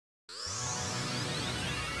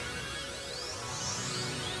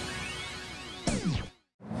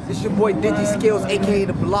It's your boy Digi Skills, aka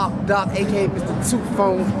the Block Doc, aka Mr. Two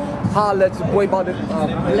Phones. Holla at your boy about to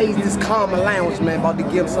blaze this Karma Lounge, man. About to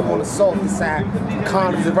give him some on the softer side.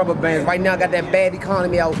 Condoms and rubber bands. Right now I got that bad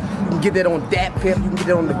economy out. You can get that on Dat Pip. You can get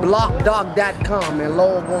it on the blockdoc.com, man.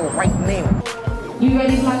 Log on right now. You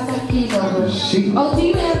ready to lock some keys over? Oh, do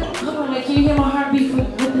you have, hold on, wait, can you hear my heartbeat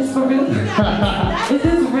with this for real? Is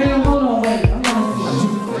this real? Hold on, wait, I'm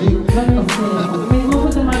gonna see. Let me see. Let me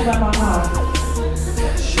put the mic by my heart.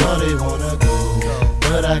 Shorty wanna go,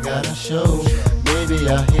 but I gotta show. Maybe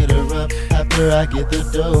I'll hit her up after I get the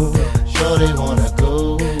dough. Shorty wanna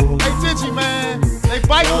go. Hey Digi, man, they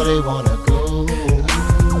fight. Shorty wanna go.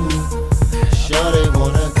 Shorty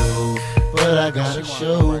wanna go, but I gotta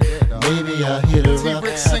show. Maybe I'll hit her up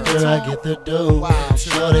after I get the dough.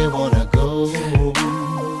 Shorty wanna go.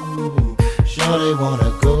 Shorty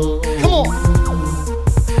wanna go. Come on.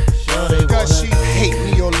 Shorty Does she wanna hate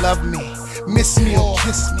me or love me? Miss me or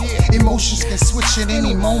kiss me? Emotions can switch at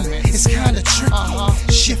any moment. It's kinda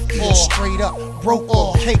tricky. Shifty or straight up, broke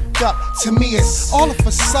or caked up. To me, it's all a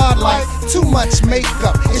facade like too much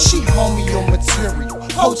makeup. Is she homie or material?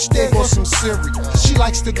 Poached egg or some cereal. She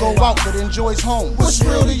likes to go out but enjoys home. What's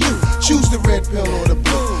real to you? Choose the red pill or the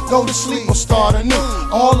blue. Go to sleep or start anew.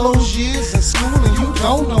 All those years in school and you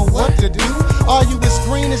don't know what to do. Are you as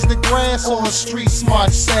green as the grass or a street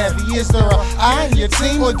smart savvy? Is there an eye in your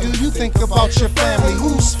team or do you think about your family?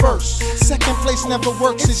 Who's first? Second place never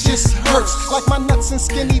works, it just hurts. Like my nuts and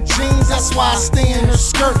skinny jeans, that's why I stay in her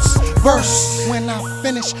skirts. Verse, when I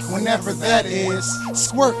finish, whenever that is.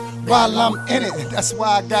 Squirt while I'm in it, that's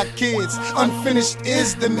why I got kids. Unfinished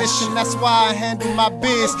is the mission, that's why I handle my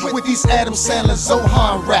biz with these Adam Sandler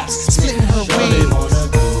Zohan raps, splitting her Shorty wings. wanna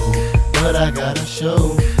go, but I gotta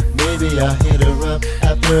show. Maybe I'll hit her up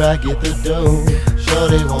after I get the dough.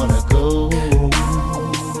 Shorty wanna go.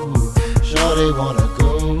 Shorty wanna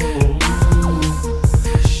go.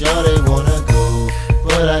 Shorty wanna go,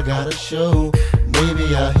 but I gotta show.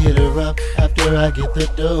 Maybe I'll hit her up after I get the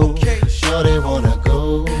dough. Shorty wanna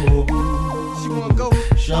go. She wanna go?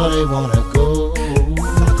 Shorty wanna go.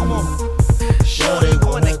 Come on. Shorty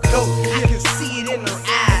wanna go. I can see it in her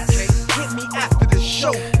eyes. Hit me after the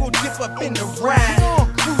show. We'll dip up in the ride.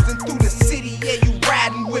 Cruising through the city, yeah, you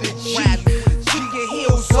riding with a G. Keep your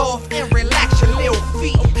heels off and relax your little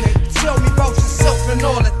feet. Tell me about yourself and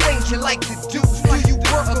all the things you like to do. Do you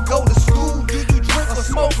work or go to school? Do you drink or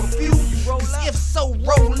smoke a few? Cause if so,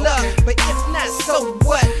 roll up. But if not, so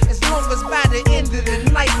what? As long as by the end of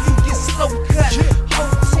the night you get slow cut.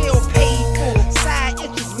 Hotel paid for, side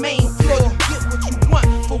interest main floor. You get what you want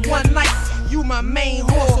for one night. You my main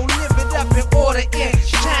whore, so live it up and order in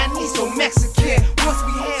Chinese or Mexican. Once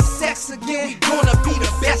we have sex again, we gonna be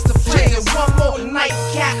the best of friends. And one more night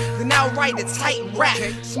cap, then I'll write a tight rap.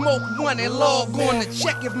 Smoke one and log on to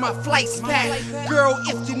check if my flight's packed. Girl,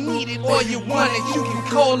 if you need it or you want it, you can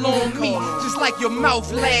call on me. Just like your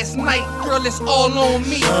mouth last night, girl, it's all on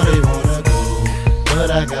me. Shorty wanna go,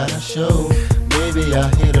 but I gotta show. Maybe I'll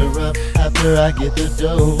hit her up after I get the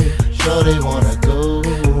dough. Shorty wanna go.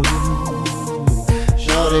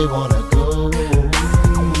 Shorty wanna go.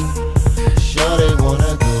 Shorty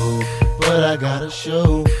wanna go, but I gotta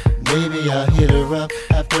show. Maybe I'll hit her up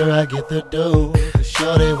after I get the dough.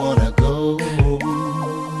 Shorty wanna go.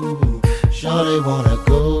 Shorty wanna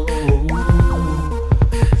go.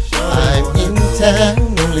 I'm in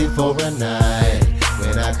town only for a night.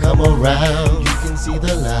 When I come around, you can see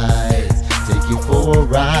the lights. Take you for a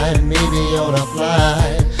ride, maybe on a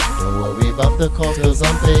flight. Don't worry about the cost, cause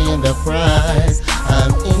I'm paying the price.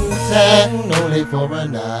 I'm in town only for a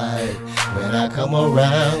night. When I come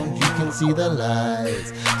around, you can see the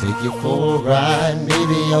lights. Take you for a ride,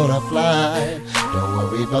 maybe on a flight. Don't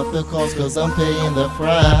worry about the cost, cause I'm paying the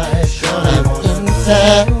price. I'm in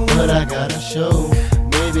town, but I gotta show.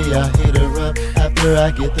 Maybe I'll hit her up after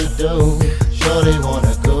I get the dough. Shorty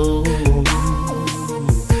wanna go.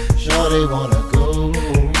 Shorty wanna go.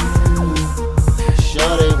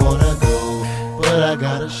 Shorty wanna go, but I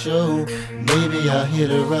gotta show. Maybe I'll hit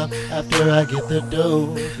her up after I get the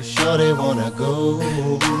dough. Shorty wanna go.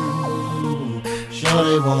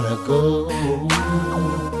 Shorty wanna go.